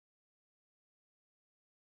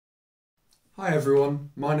Hi everyone,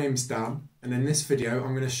 my name's Dan, and in this video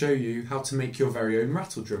I'm going to show you how to make your very own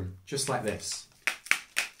rattle drum, just like this.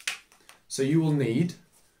 So you will need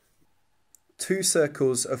 2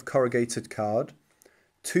 circles of corrugated card,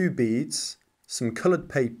 2 beads, some coloured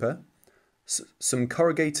paper, some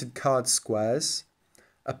corrugated card squares,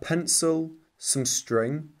 a pencil, some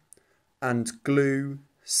string, and glue,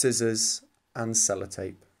 scissors and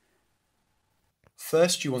sellotape.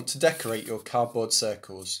 First you want to decorate your cardboard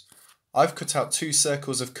circles. I've cut out 2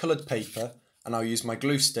 circles of coloured paper and I'll use my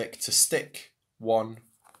glue stick to stick one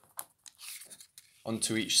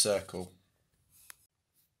onto each circle.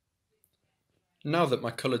 Now that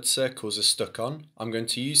my coloured circles are stuck on, I'm going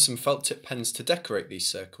to use some felt tip pens to decorate these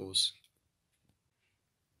circles.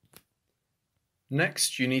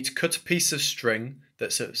 Next you need to cut a piece of string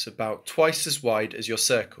that's about twice as wide as your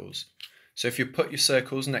circles. So if you put your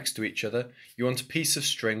circles next to each other, you want a piece of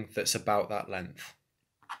string that's about that length.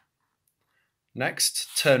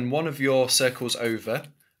 Next, turn one of your circles over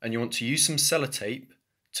and you want to use some sellotape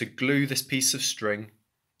to glue this piece of string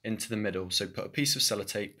into the middle. So put a piece of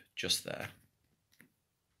sellotape just there.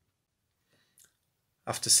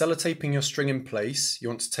 After sellotaping your string in place, you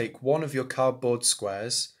want to take one of your cardboard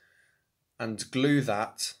squares and glue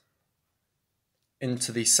that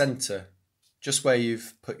into the centre, just where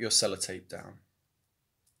you've put your sellotape down.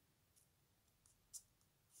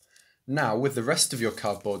 Now, with the rest of your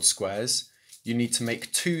cardboard squares, you need to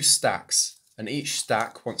make 2 stacks, and each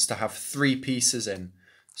stack wants to have 3 pieces in.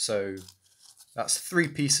 So that's 3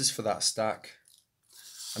 pieces for that stack,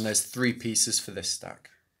 and there's 3 pieces for this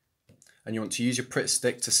stack. And you want to use your Pritt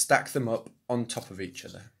stick to stack them up on top of each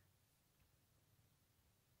other.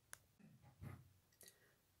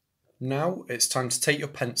 Now it's time to take your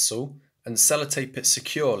pencil and sellotape it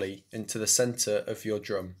securely into the centre of your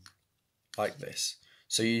drum, like this.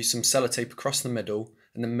 So you use some sellotape across the middle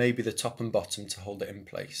and then maybe the top and bottom to hold it in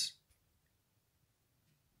place.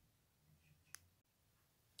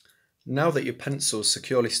 Now that your pencil's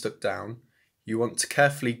securely stuck down, you want to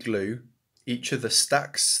carefully glue each of the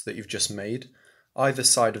stacks that you've just made either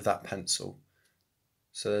side of that pencil.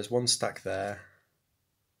 So there's one stack there,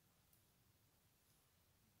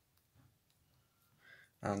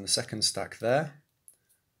 and the second stack there.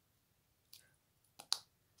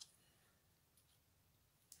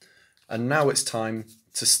 And now it's time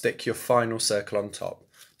to stick your final circle on top.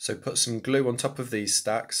 So put some glue on top of these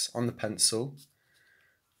stacks on the pencil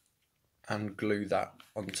and glue that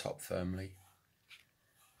on top firmly.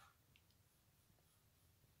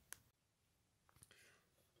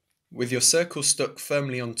 With your circle stuck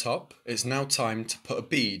firmly on top, it's now time to put a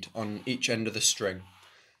bead on each end of the string.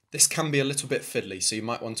 This can be a little bit fiddly, so you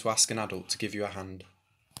might want to ask an adult to give you a hand.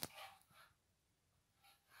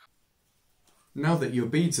 Now that your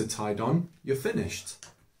beads are tied on, you're finished.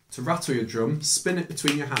 To rattle your drum, spin it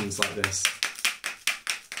between your hands like this.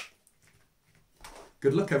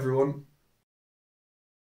 Good luck everyone!